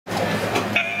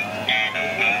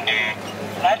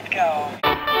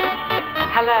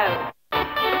Hello.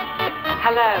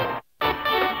 Hello.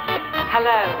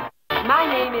 Hello. My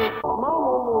name is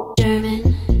German,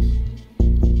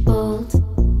 bold,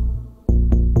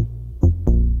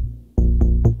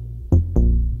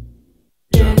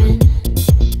 German,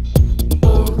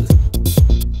 bold,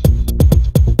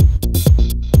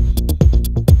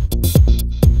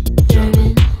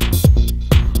 German,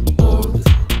 bold,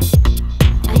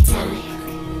 italic.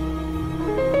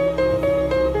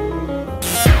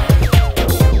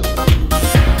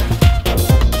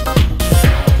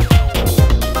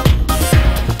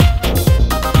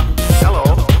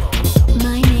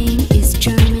 My name is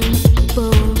German,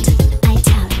 bold,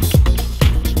 italic.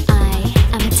 I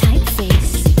am a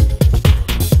typeface,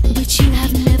 which you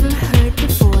have never heard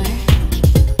before,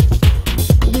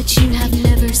 which you have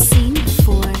never seen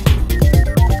before.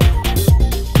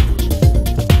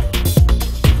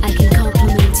 I can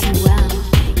compliment you well,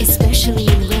 especially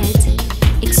in red,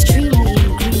 extremely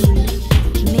in green,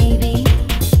 maybe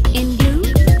in blue.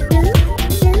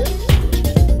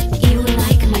 You will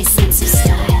like my sense of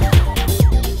style.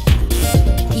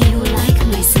 You will like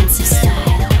my sense of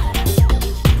style.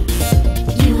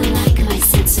 You will like my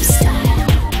sense of style.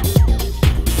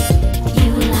 You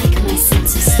will like my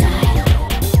sense of style.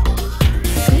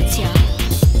 Good job.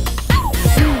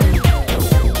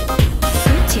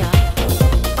 Good job.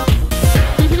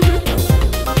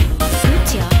 Good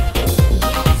job.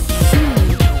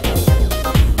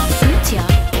 Good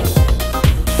job.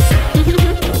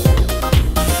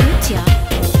 Good job.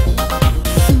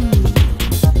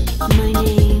 My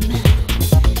name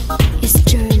is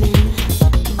German,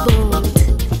 bold,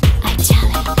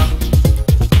 italic.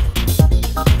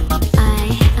 I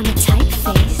am a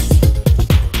typeface,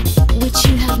 which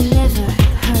you have never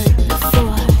heard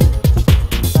before.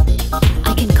 I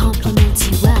can compliment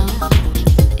you well,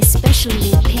 especially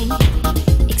in pink,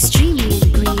 extremely in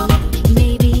green,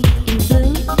 maybe in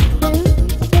blue.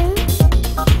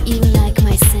 You like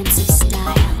my sense of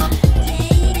style.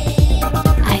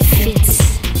 I fit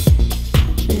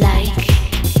like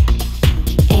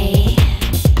a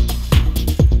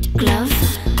glove.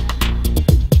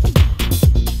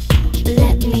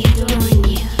 Let me adorn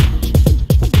you.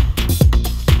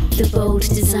 The bold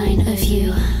design of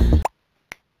you.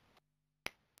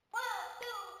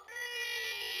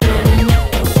 German,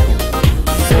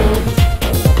 bold,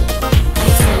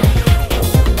 italic.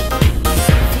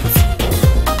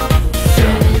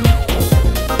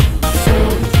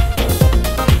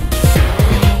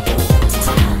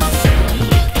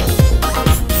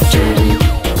 German,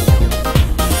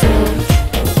 bold, German, bold,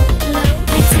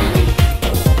 italic.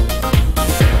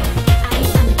 I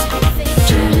am a typeface.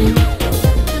 German,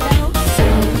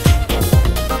 bold,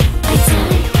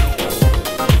 italic.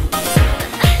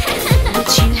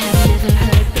 Which you have never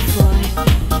heard before,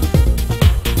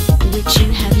 which you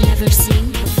have never seen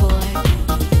before.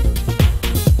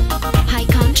 High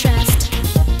contrast,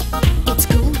 it's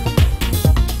cool.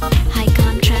 High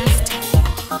contrast,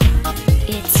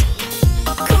 it's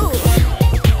cool.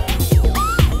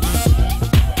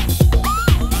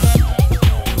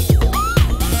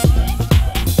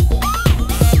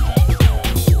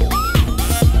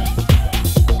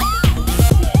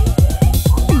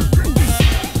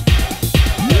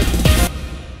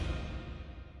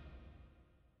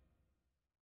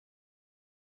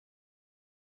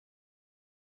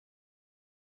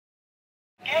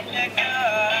 Get your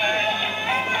girl.